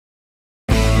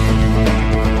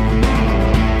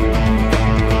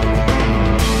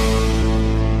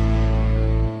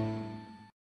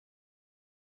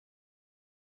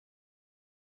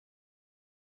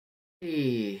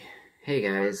Hey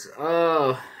guys.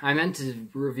 I meant to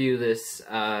review this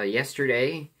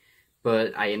yesterday,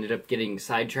 but I ended up getting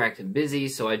sidetracked and busy,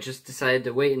 so I just decided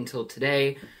to wait until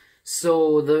today.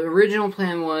 So the original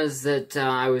plan was that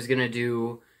I was gonna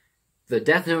do the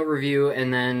Death Note review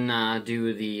and then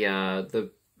do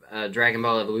the Dragon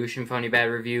Ball Evolution Funny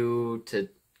Bad review to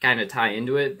kind of tie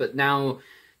into it, but now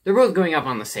they're both going up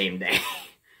on the same day.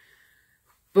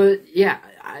 But yeah,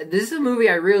 this is a movie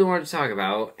I really wanted to talk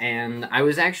about, and I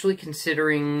was actually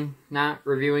considering not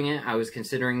reviewing it. I was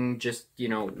considering just,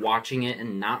 watching it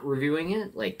and not reviewing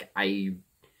it, like I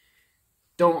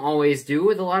don't always do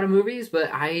with a lot of movies, but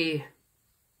I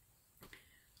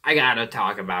gotta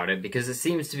talk about it because it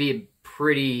seems to be a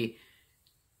pretty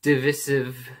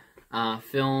divisive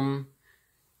film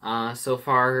so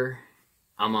far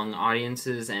among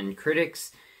audiences and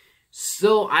critics.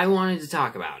 So I wanted to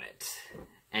talk about it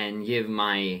and give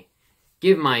my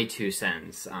 2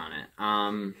 cents on it.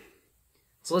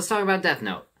 So let's talk about Death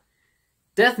Note.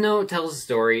 Death Note tells the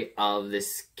story of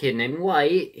this kid named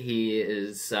Light. He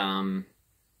is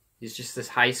he's just this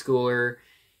high schooler.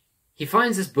 He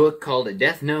finds this book called a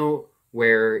Death Note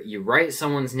where you write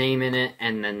someone's name in it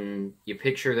and then you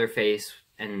picture their face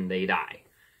and they die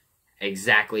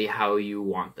exactly how you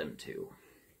want them to.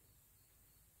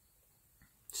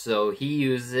 So he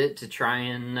uses it to try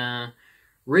and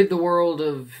rid the world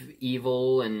of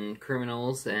evil and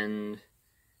criminals, and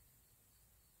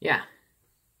yeah,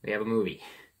 we have a movie.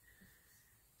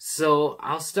 So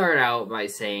I'll start out by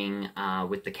saying,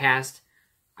 with the cast,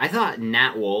 I thought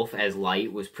Nat Wolff as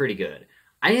Light was pretty good.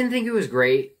 I didn't think it was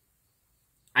great.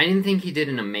 I didn't think he did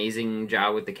an amazing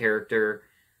job with the character.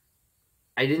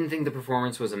 I didn't think the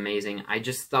performance was amazing. I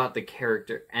just thought the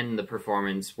character and the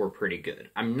performance were pretty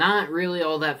good. I'm not really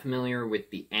all that familiar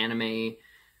with the anime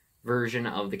version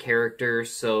of the character,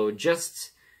 so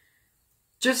just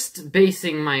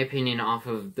basing my opinion off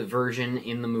of the version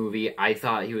in the movie, I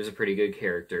thought he was a pretty good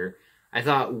character. I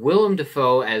thought Willem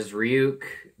Dafoe as Ryuk,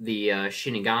 the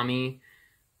Shinigami,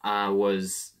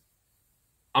 was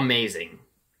amazing.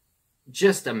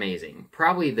 Just amazing.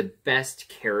 Probably the best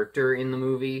character in the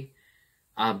movie.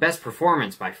 Best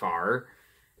performance by far.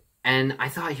 And I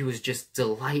thought he was just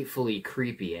delightfully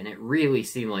creepy, and it really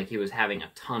seemed like he was having a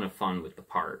ton of fun with the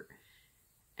part.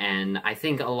 And I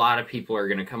think a lot of people are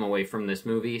going to come away from this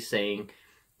movie saying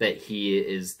that he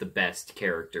is the best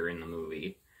character in the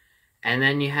movie. And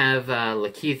then you have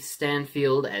Lakeith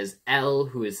Stanfield as L,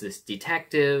 who is this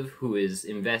detective who is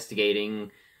investigating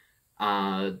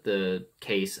the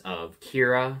case of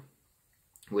Kira,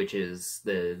 which is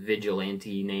the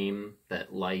vigilante name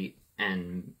that Light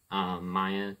and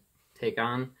Maya take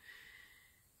on.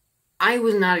 I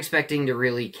was not expecting to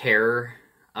really care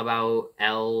about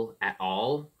L at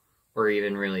all, or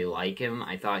even really like him.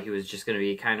 I thought he was just going to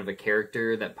be kind of a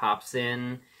character that pops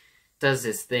in, does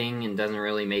his thing, and doesn't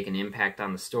really make an impact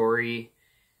on the story.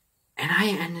 And I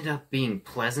ended up being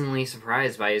pleasantly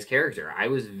surprised by his character. I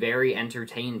was very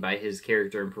entertained by his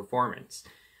character and performance.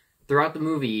 Throughout the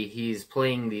movie, he's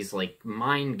playing these, like,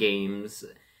 mind games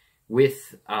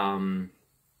with,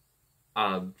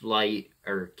 Light,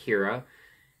 or Kira,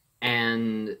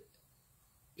 and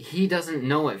he doesn't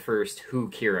know at first who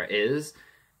Kira is,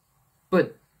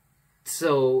 but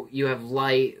so you have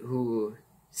Light who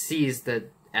sees that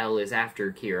L is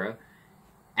after Kira,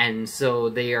 and so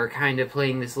they are kind of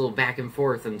playing this little back and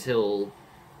forth until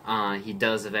he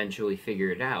does eventually figure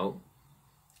it out.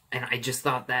 And I just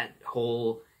thought that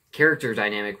whole character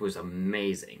dynamic was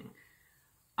amazing.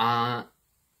 Again,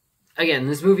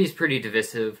 this movie's pretty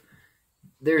divisive.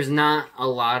 There's not a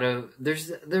lot of...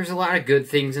 There's a lot of good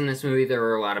things in this movie. There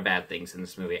are a lot of bad things in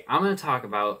this movie. I'm going to talk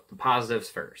about the positives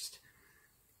first.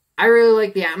 I really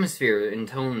like the atmosphere and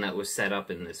tone that was set up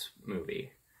in this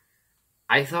movie.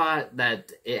 I thought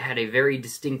that it had a very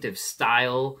distinctive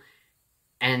style,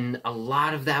 and a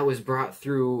lot of that was brought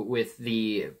through with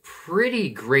the pretty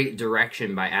great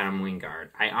direction by Adam Wingard.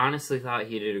 I honestly thought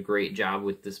he did a great job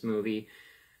with this movie,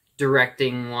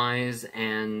 directing-wise,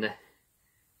 and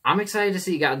I'm excited to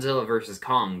see Godzilla vs.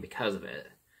 Kong because of it,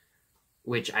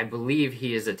 which I believe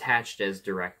he is attached as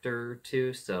director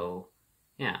to, so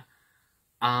yeah.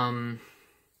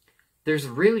 There's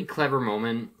a really clever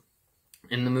moment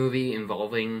in the movie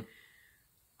involving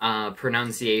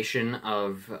pronunciation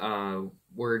of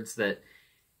words that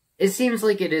it seems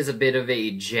like it is a bit of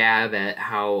a jab at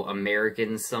how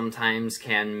Americans sometimes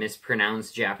can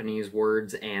mispronounce Japanese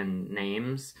words and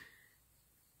names.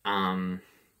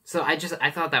 So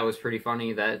I thought that was pretty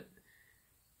funny.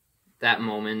 That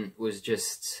moment was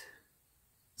just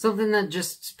something that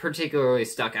just particularly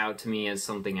stuck out to me as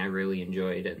something I really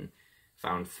enjoyed and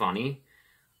found funny.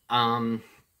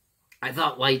 I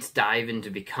thought Light's dive into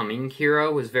becoming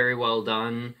Kira was very well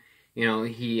done. You know,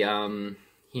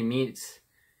 he meets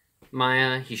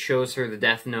Maya, he shows her the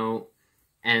Death Note,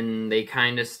 and they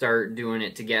kind of start doing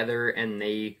it together, and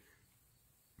they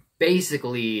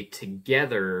basically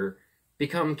together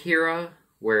become Kira,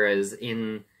 whereas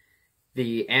in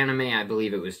the anime, I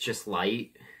believe it was just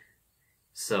Light.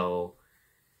 So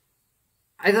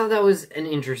I thought that was an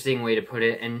interesting way to put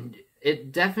it, and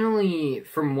it definitely,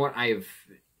 from what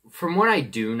I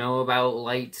do know about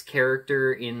Light's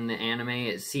character in the anime,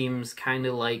 it seems kind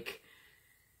of like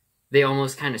they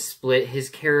almost kind of split his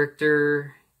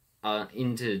character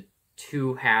into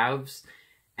two halves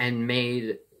and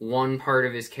made one part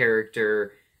of his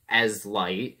character as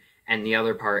Light and the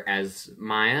other part as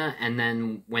Maya, and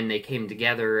then when they came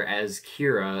together as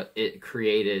Kira, it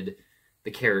created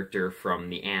the character from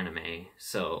the anime.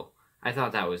 So I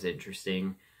thought that was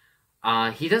interesting.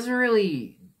 He doesn't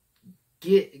really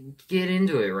get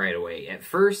into it right away. At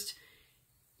first,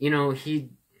 you know, he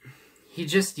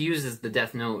just uses the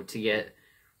Death Note to get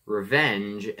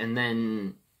revenge, and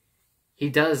then he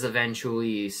does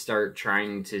eventually start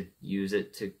trying to use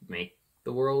it to make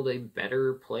the world a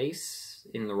better place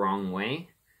in the wrong way.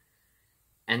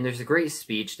 And there's a great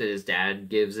speech that his dad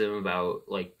gives him about,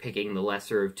 like, picking the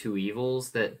lesser of two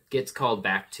evils that gets called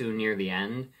back to near the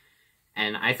end.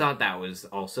 And I thought that was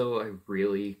also a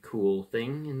really cool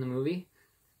thing in the movie.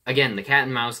 Again, the cat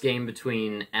and mouse game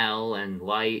between L and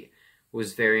Light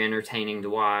was very entertaining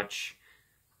to watch.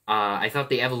 I thought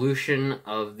the evolution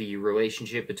of the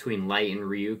relationship between Light and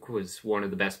Ryuk was one of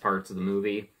the best parts of the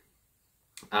movie.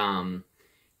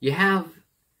 You have,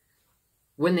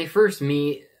 when they first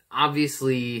meet,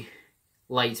 obviously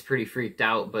Light's pretty freaked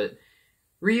out, but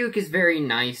Ryuk is very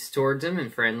nice towards him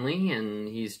and friendly, and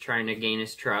he's trying to gain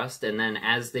his trust, and then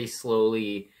as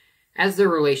their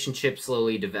relationship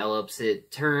slowly develops,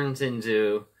 it turns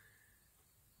into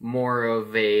more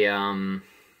of a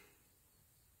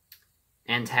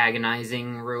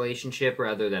antagonizing relationship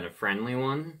rather than a friendly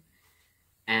one.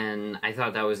 And I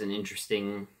thought that was an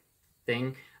interesting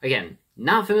thing. Again,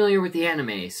 not familiar with the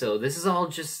anime, so this is all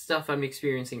just stuff I'm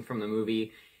experiencing from the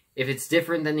movie. If it's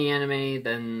different than the anime,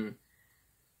 then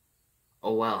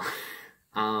oh well.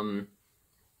 I'm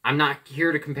not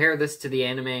here to compare this to the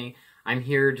anime. I'm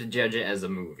here to judge it as a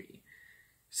movie.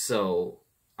 So,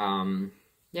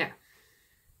 yeah.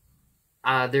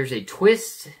 There's a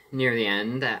twist near the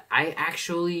end that I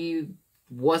actually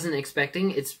wasn't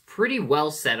expecting. It's pretty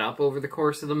well set up over the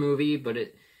course of the movie, but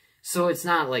so it's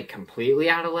not, like, completely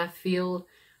out of left field,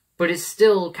 but it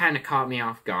still kind of caught me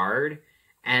off guard,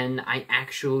 and I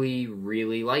actually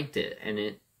really liked it, and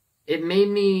it made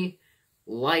me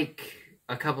like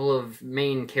a couple of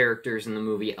main characters in the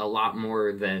movie a lot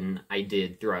more than I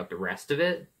did throughout the rest of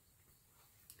it.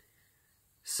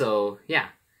 So, yeah.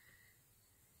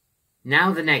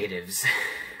 Now the negatives.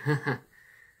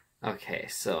 Okay,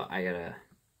 so I gotta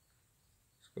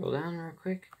scroll down real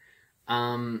quick.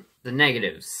 The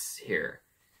negatives here.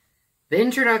 The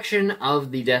introduction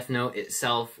of the Death Note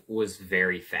itself was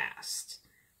very fast.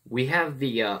 We have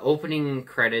the opening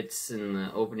credits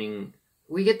and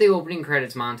we get the opening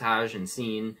credits montage and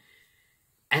scene,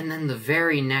 and then the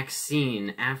very next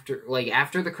scene, after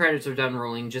the credits are done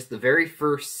rolling, just the very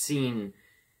first scene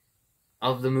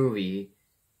of the movie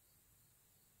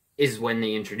is when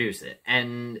they introduce it.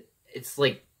 And it's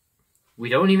like, we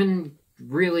don't even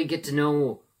really get to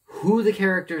know who the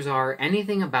characters are,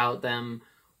 anything about them,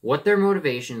 what their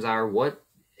motivations are, what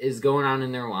is going on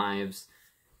in their lives,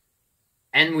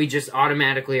 and we just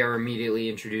automatically are immediately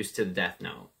introduced to the Death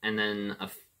Note. And then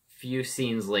a few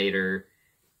scenes later,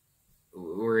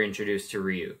 we're introduced to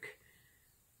Ryuk.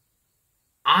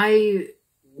 I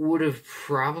would have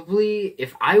probably,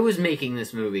 if I was making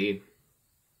this movie,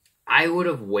 I would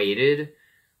have waited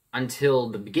until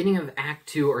the beginning of Act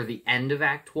 2 or the end of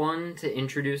Act 1 to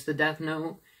introduce the Death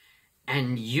Note,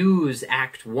 and use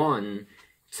Act 1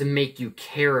 to make you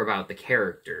care about the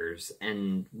characters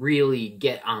and really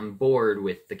get on board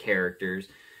with the characters,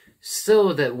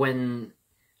 so that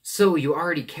so you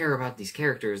already care about these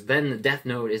characters, then the Death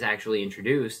Note is actually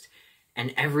introduced,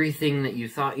 and everything that you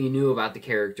thought you knew about the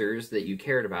characters that you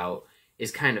cared about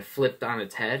is kind of flipped on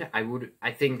its head.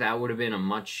 I think that would have been a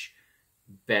much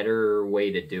better way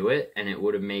to do it, and it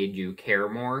would have made you care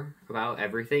more about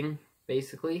everything,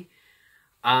 basically.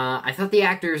 I thought the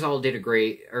actors all did a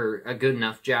good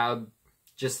enough job,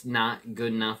 just not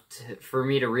good enough for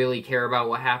me to really care about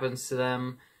what happens to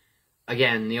them.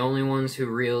 Again, the only ones who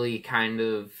really kind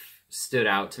of stood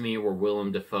out to me were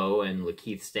Willem Dafoe and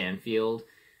Lakeith Stanfield.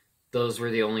 those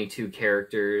were the only two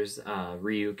characters,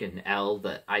 Ryuk and L,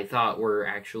 that I thought were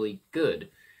actually good.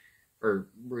 Or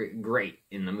great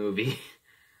in the movie.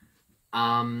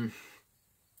 The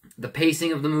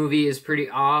pacing of the movie is pretty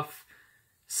off.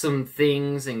 Some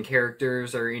things and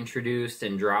characters are introduced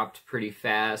and dropped pretty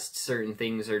fast. Certain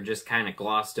things are just kind of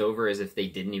glossed over as if they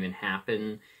didn't even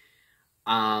happen.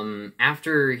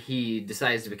 After he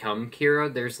decides to become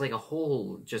Kira, there's like a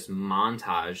whole just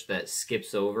montage that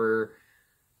skips over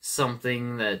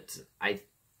something that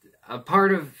a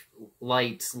part of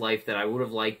Light's life that I would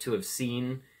have liked to have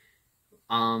seen.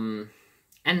 And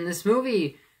this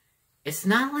movie, it's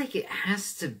not like it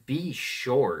has to be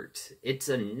short. It's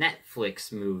a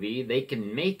Netflix movie. They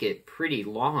can make it pretty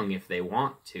long if they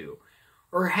want to.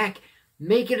 Or heck,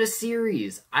 make it a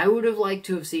series. I would have liked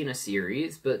to have seen a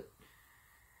series, but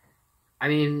I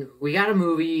mean, we got a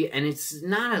movie, and it's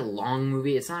not a long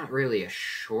movie. It's not really a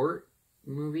short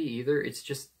movie either.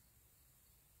 It's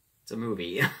a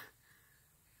movie.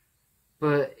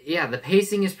 But yeah, the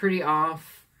pacing is pretty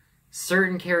off.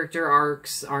 Certain character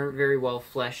arcs aren't very well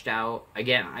fleshed out.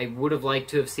 Again, I would have liked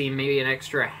to have seen maybe an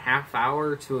extra half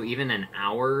hour to even an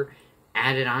hour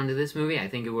added onto this movie. I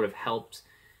think it would have helped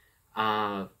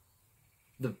the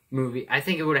movie. I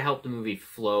think it would have helped the movie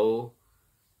flow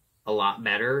a lot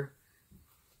better.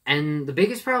 And the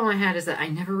biggest problem I had is that I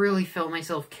never really felt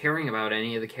myself caring about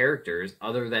any of the characters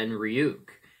other than Ryuk.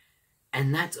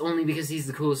 And that's only because he's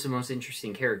the coolest and most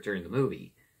interesting character in the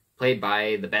movie. Played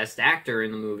by the best actor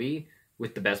in the movie,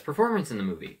 with the best performance in the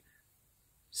movie.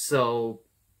 So,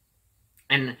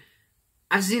 and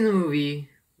I've seen the movie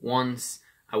once.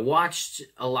 I watched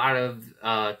a lot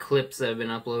of clips that have been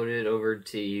uploaded over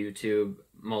to YouTube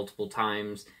multiple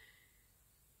times.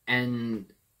 And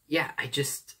yeah,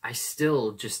 I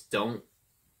still just don't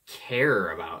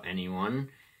care about anyone.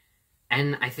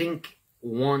 And I think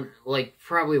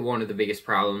probably one of the biggest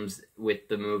problems with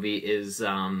the movie is,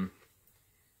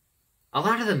 a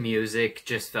lot of the music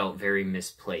just felt very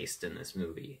misplaced in this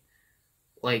movie.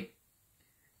 Like,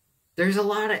 there's a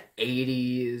lot of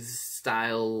 80s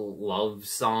style love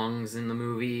songs in the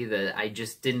movie that I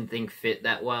just didn't think fit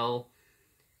that well.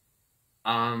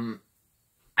 I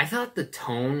thought the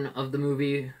tone of the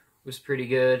movie was pretty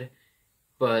good,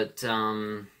 but,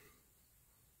 because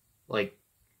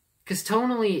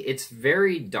tonally it's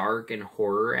very dark and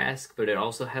horror-esque, but it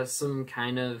also has some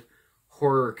kind of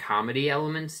horror comedy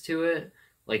elements to it,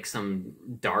 like some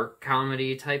dark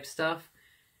comedy type stuff.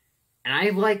 And I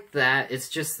liked that. It's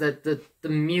just that the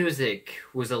music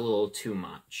was a little too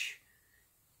much.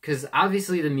 Because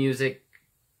obviously the music,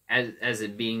 as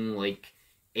it being like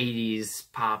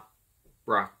 80s pop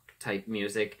rock type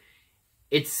music,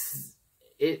 it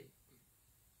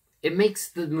makes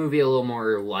the movie a little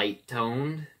more light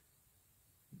toned.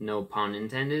 No pun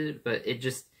intended, but it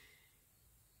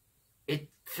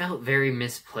felt very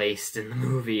misplaced in the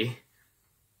movie.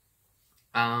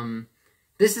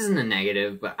 This isn't a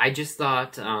negative, but I just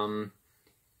thought, I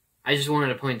just wanted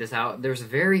to point this out. There's a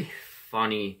very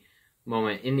funny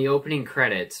moment in the opening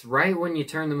credits. Right when you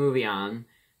turn the movie on,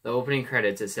 the opening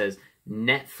credits, it says,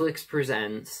 Netflix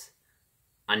presents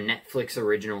a Netflix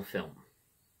original film.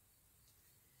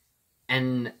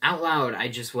 And out loud, I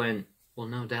just went, well,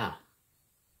 no duh.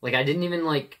 Like, I didn't even,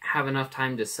 have enough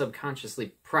time to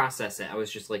subconsciously process it. I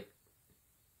was just like,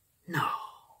 no.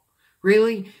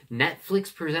 Really?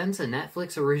 Netflix presents a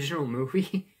Netflix original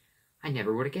movie? I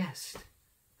never would have guessed.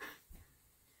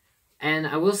 And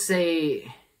I will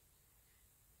say,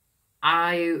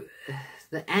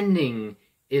 the ending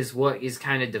is what is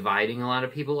kind of dividing a lot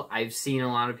of people. I've seen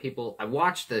a lot of people, I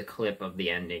watched the clip of the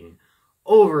ending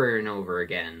over and over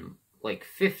again,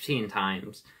 15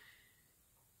 times.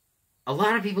 A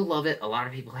lot of people love it, a lot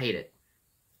of people hate it.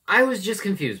 I was just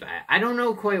confused by it. I don't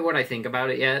know quite what I think about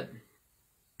it yet.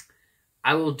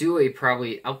 I'll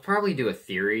probably do a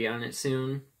theory on it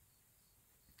soon.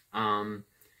 But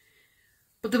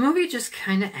the movie just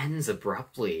kind of ends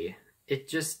abruptly. It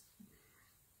just,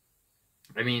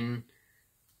 I mean,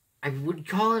 I would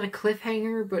call it a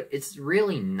cliffhanger, but it's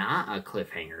really not a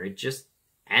cliffhanger. It just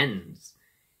ends.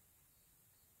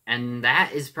 And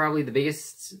that is probably the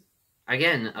biggest,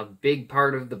 again, a big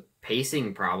part of the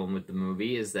pacing problem with the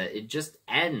movie is that it just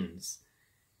ends.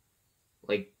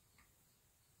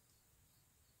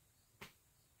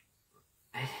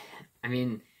 I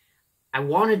mean, I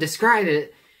want to describe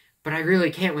it, but I really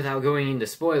can't without going into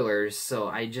spoilers, so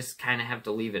I just kind of have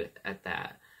to leave it at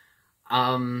that.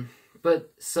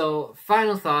 So,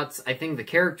 final thoughts. I think the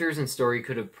characters and story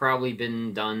could have probably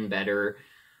been done better.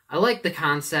 I like the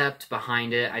concept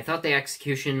behind it. I thought the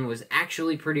execution was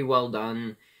actually pretty well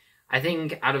done. I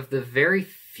think out of the very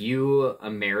few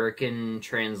American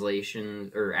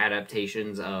translations or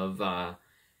adaptations of out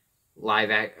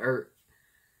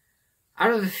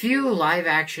of the few live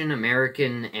action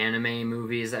American anime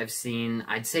movies I've seen,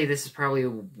 I'd say this is probably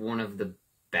one of the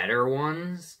better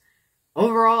ones.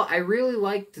 Overall, I really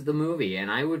liked the movie, and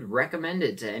I would recommend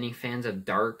it to any fans of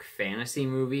dark fantasy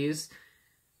movies.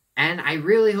 And I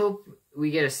really hope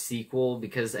we get a sequel,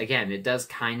 because, again, it does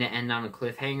kind of end on a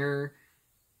cliffhanger.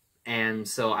 And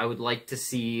so I would like to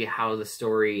see how the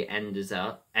story ends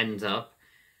up.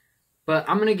 But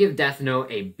I'm going to give Death Note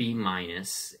a B-.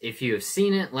 If you have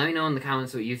seen it, let me know in the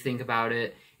comments what you think about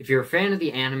it. If you're a fan of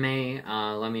the anime,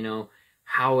 let me know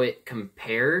how it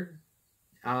compared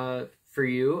for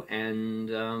you.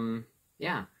 And,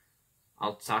 yeah,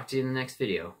 I'll talk to you in the next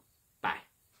video.